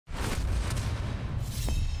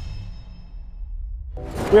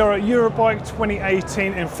We are at Eurobike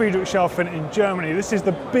 2018 in Friedrichshafen in Germany. This is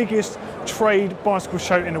the biggest trade bicycle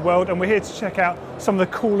show in the world, and we're here to check out some of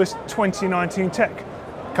the coolest 2019 tech.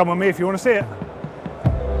 Come with me if you want to see it.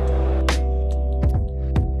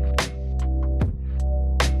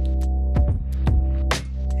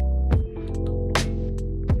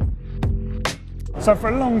 So for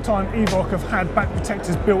a long time, Evoque have had back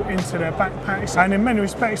protectors built into their backpacks, and in many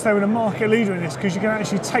respects they were the market leader in this, because you can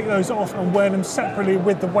actually take those off and wear them separately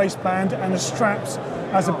with the waistband and the straps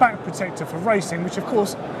as a back protector for racing, which of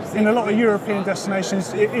course in a lot of European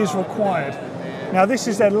destinations it is required. Now this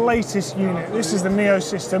is their latest unit. This is the Neo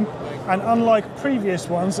system, and unlike previous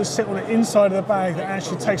ones that sit on the inside of the bag that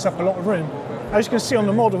actually takes up a lot of room, as you can see on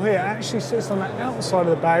the model here, it actually sits on the outside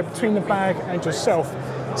of the bag, between the bag and yourself.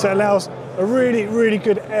 So it allows a really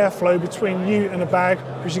good airflow between you and the bag,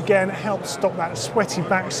 which again helps stop that sweaty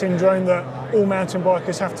back syndrome that all mountain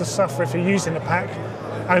bikers have to suffer if you're using the pack.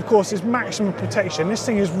 And of course it's maximum protection. This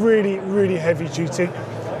thing is really heavy duty,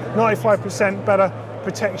 95% better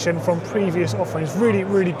protection from previous offerings.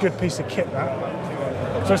 Really good piece of kit that.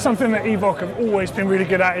 So something that Evoque have always been really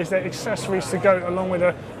good at is their accessories to go along with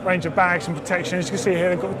a range of bags and protection. As you can see here,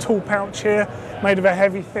 they've got a tool pouch here, made of a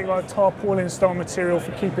heavy, thick, like tarpaulin style material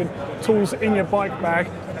for keeping tools in your bike bag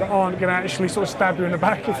that aren't going to actually sort of stab you in the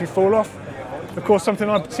back if you fall off. Of course, something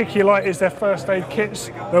I particularly like is their first aid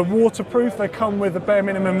kits. They're waterproof, they come with the bare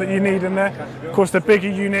minimum that you need in there. Of course, the bigger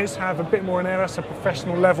units have a bit more in there, that's a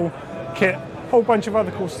professional level kit. Whole bunch of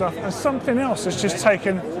other cool stuff, and something else that's just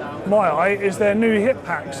taken my eye is their new hip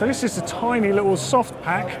pack. So this is a tiny little soft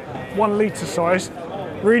pack, 1 litre size,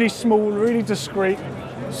 really small, really discreet.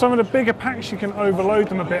 Some of the bigger packs you can overload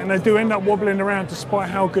them a bit and they do end up wobbling around despite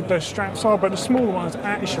how good those straps are, but the smaller ones are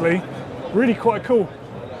actually really quite cool.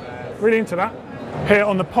 Really into that. Here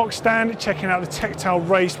on the POC stand, checking out the Tactile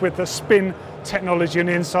Race with the spin technology on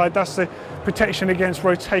the inside. That's the protection against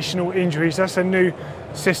rotational injuries. That's a new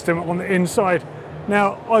system on the inside.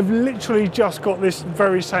 Now, I've literally just got this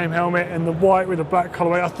very same helmet in the white with the black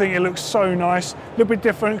colorway. I think it looks so nice. A little bit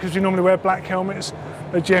different because we normally wear black helmets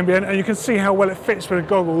at GMBN, and you can see how well it fits with the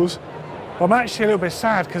goggles. But I'm actually a little bit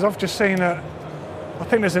sad because I've just seen that I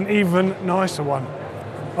think there's an even nicer one.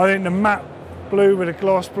 I think the matte blue with the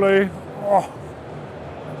gloss blue, oh,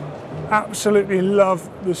 absolutely love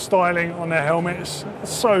the styling on their helmets.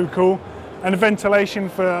 It's so cool. And the ventilation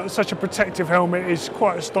for such a protective helmet is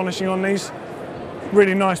quite astonishing on these.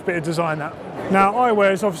 Really nice bit of design that. Now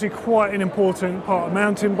eyewear is obviously quite an important part of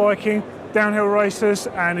mountain biking. Downhill racers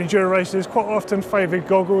and enduro racers quite often favour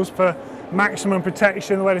goggles for maximum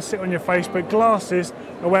protection, the way they sit on your face, but glasses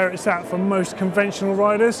are where it's at for most conventional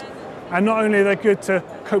riders. And not only are they good to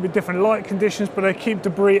cope with different light conditions, but they keep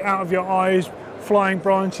debris out of your eyes, flying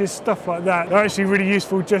branches, stuff like that. They're actually really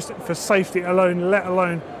useful just for safety alone, let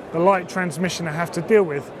alone the light transmission they have to deal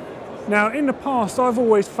with. Now in the past I've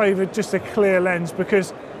always favoured just a clear lens,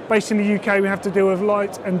 because based in the UK we have to deal with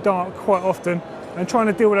light and dark quite often, and trying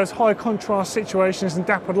to deal with those high contrast situations and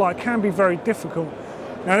dappled light can be very difficult.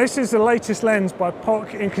 Now this is the latest lens by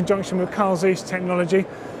POC in conjunction with Carl Zeiss technology,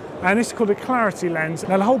 and this is called a clarity lens.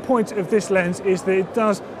 Now the whole point of this lens is that it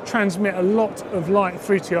does transmit a lot of light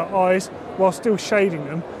through to your eyes while still shading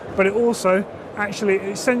them, but it also actually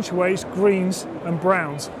accentuates greens and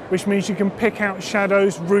browns, which means you can pick out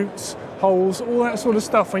shadows, roots, holes, all that sort of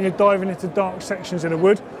stuff when you're diving into dark sections in a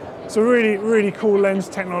wood. It's a really cool lens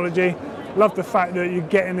technology. Love the fact that you're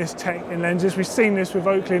getting this tech in lenses. We've seen this with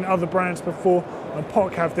Oakley and other brands before, and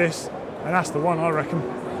POC have this, and that's the one I reckon.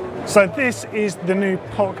 So this is the new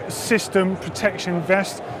POC system protection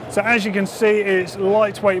vest. So as you can see, it's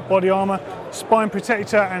lightweight body armor, spine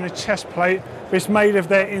protector and a chest plate. It's made of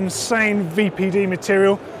their insane VPD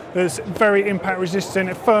material that's very impact resistant.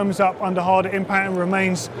 It firms up under harder impact and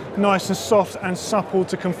remains nice and soft and supple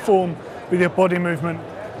to conform with your body movement.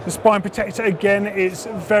 The spine protector again is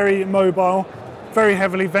very mobile, very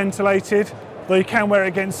heavily ventilated, though you can wear it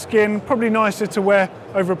against skin. Probably nicer to wear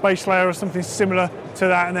over a base layer or something similar to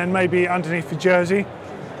that, and then maybe underneath the jersey.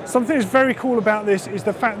 Something that's very cool about this is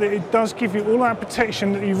the fact that it does give you all that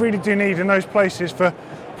protection that you really do need in those places for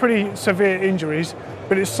pretty severe injuries,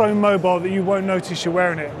 but it's so mobile that you won't notice you're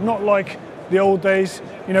wearing it. Not like the old days,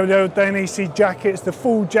 you know, the old NEC jackets, the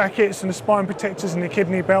full jackets and the spine protectors and the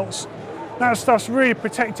kidney belts. That stuff's really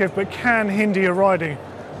protective but can hinder your riding.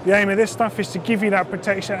 The aim of this stuff is to give you that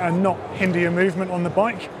protection and not hinder your movement on the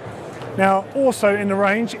bike. Now also in the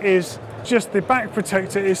range is just the back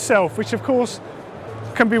protector itself, which of course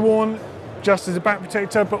can be worn just as a back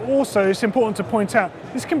protector, but also it's important to point out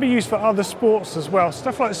this can be used for other sports as well.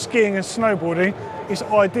 Stuff like skiing and snowboarding is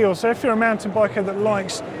ideal. So if you're a mountain biker that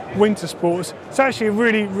likes winter sports, it's actually a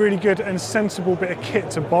really, really good and sensible bit of kit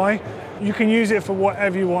to buy. You can use it for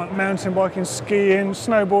whatever you want, mountain biking, skiing,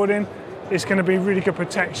 snowboarding. It's going to be really good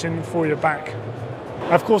protection for your back.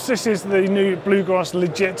 Of course, this is the new Bluegrass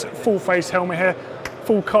Legit full face helmet here,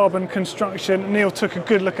 full carbon construction. Neil took a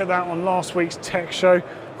good look at that on last week's tech show.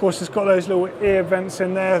 Of course, it's got those little ear vents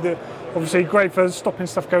in there that obviously great for stopping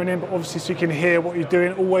stuff going in, but obviously so you can hear what you're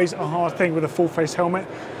doing. Always a hard thing with a full face helmet.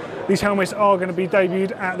 These helmets are going to be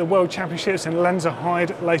debuted at the World Championships in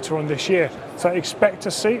Lenzerheide later on this year. So expect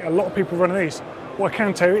to see a lot of people running these. What I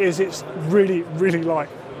can tell you is it's really, really light.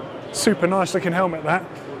 Super nice looking helmet that.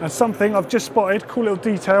 And something I've just spotted, cool little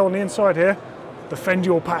detail on the inside here, defend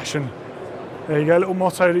your passion. There you go, a little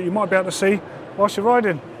motto that you might be able to see whilst you're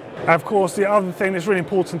riding. And of course, the other thing that's really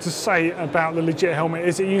important to say about the Legit helmet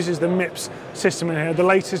is it uses the MIPS system in here, the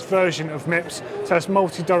latest version of MIPS. So it's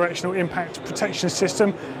multi-directional impact protection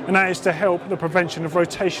system, and that is to help the prevention of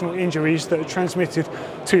rotational injuries that are transmitted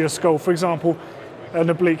to your skull. For example, an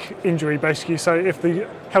oblique injury basically. So if the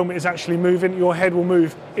helmet is actually moving, your head will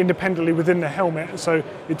move independently within the helmet so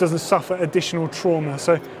it doesn't suffer additional trauma.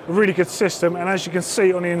 So a really good system, and as you can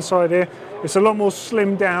see on the inside here, it's a lot more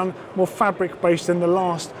slimmed down, more fabric based than the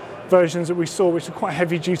last versions that we saw, which are quite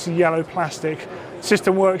heavy duty yellow plastic.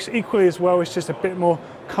 System works equally as well, it's just a bit more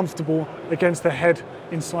comfortable against the head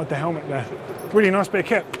inside the helmet there. Really nice bit of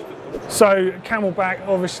kit. So Camelback,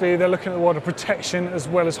 obviously they're looking at water protection as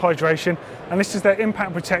well as hydration, and this is their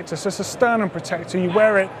impact protector. So it's a sternum protector. You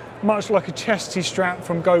wear it much like a chesty strap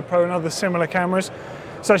from GoPro and other similar cameras.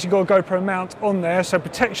 It's actually got a GoPro mount on there, so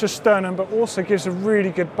protects your sternum but also gives a really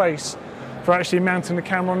good base for actually mounting the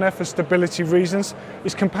camera on there for stability reasons.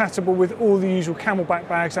 It's compatible with all the usual Camelback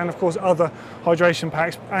bags and of course other hydration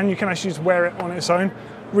packs, and you can actually just wear it on its own.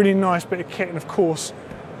 Really nice bit of kit, and of course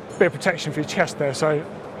a bit of protection for your chest there, so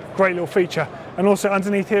great little feature. And also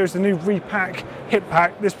underneath here is the new Repack hip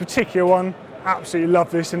pack. This particular one, absolutely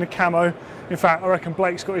love this in the camo. In fact, I reckon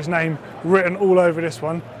Blake's got his name written all over this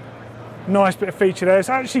one. Nice bit of feature there. It's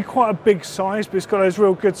actually quite a big size, but it's got those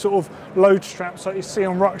real good sort of load straps like you see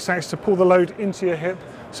on rucksacks to pull the load into your hip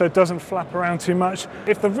so it doesn't flap around too much.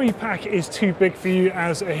 If the Repack is too big for you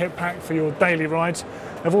as a hip pack for your daily rides,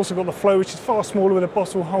 they've also got the Flow, which is far smaller with a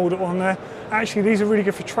bottle holder on there. Actually, these are really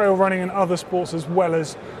good for trail running and other sports as well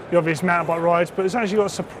as the obvious mountain bike rides, but it's actually got a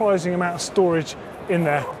surprising amount of storage in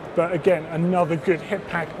there. But again, another good hip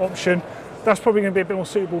pack option. That's probably going to be a bit more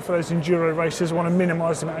suitable for those enduro racers who want to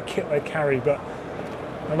minimise the amount of kit they carry, but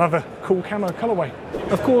another cool camo colourway.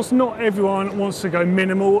 Of course, not everyone wants to go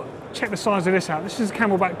minimal. Check the size of this out. This is a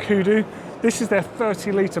Camelback Kudu. This is their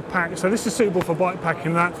 30-litre pack, so this is suitable for bike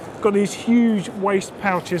packing that. Got these huge waist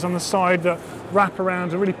pouches on the side that wrap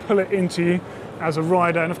around and really pull it into you as a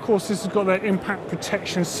rider. And of course, this has got their impact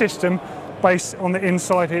protection system based on the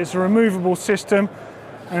inside here. It's a removable system,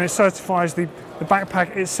 and it certifies the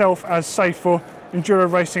backpack itself as safe for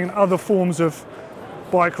enduro racing and other forms of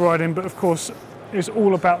bike riding. But of course, it's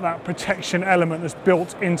all about that protection element that's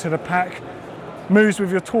built into the pack. Moves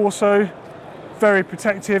with your torso, very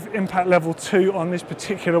protective, impact level 2 on this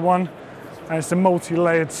particular one, and it's a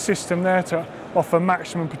multi-layered system there to offer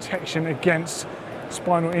maximum protection against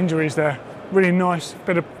spinal injuries there. Really nice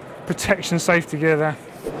bit of protection safety gear there.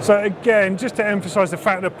 So again, just to emphasize the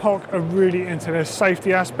fact that POC are really into their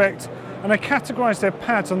safety aspect, and they categorize their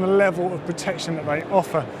pads on the level of protection that they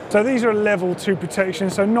offer. So these are a level 2 protection,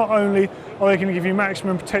 so not only are they going to give you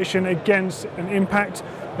maximum protection against an impact,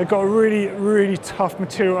 they've got a really, really tough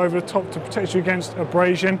material over the top to protect you against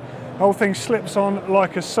abrasion. The whole thing slips on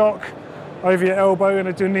like a sock over your elbow, and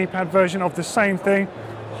they do a knee pad version of the same thing.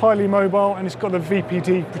 Highly mobile, and it's got the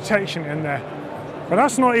VPD protection in there. But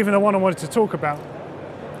that's not even the one I wanted to talk about.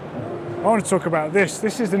 I want to talk about this.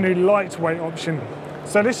 This is the new lightweight option.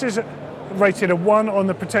 So this is rated a 1 on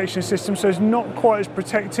the protection system, so it's not quite as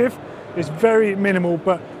protective. It's very minimal,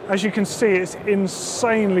 but as you can see, it's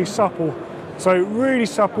insanely supple. So really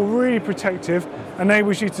supple, really protective,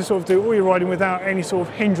 enables you to sort of do all your riding without any sort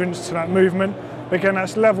of hindrance to that movement. Again,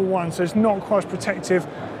 that's level 1, so it's not quite as protective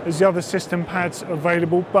as the other system pads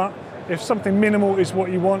available, but if something minimal is what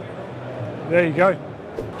you want, there you go.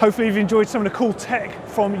 Hopefully you've enjoyed some of the cool tech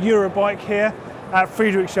from Eurobike here at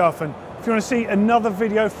Friedrichshafen. If you want to see another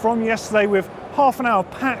video from yesterday with half an hour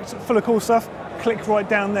packed full of cool stuff, click right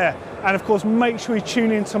down there. And of course, make sure you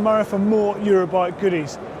tune in tomorrow for more Eurobike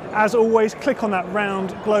goodies. As always, click on that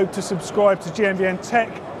round globe to subscribe to GMBN Tech.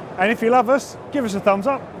 And if you love us, give us a thumbs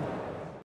up.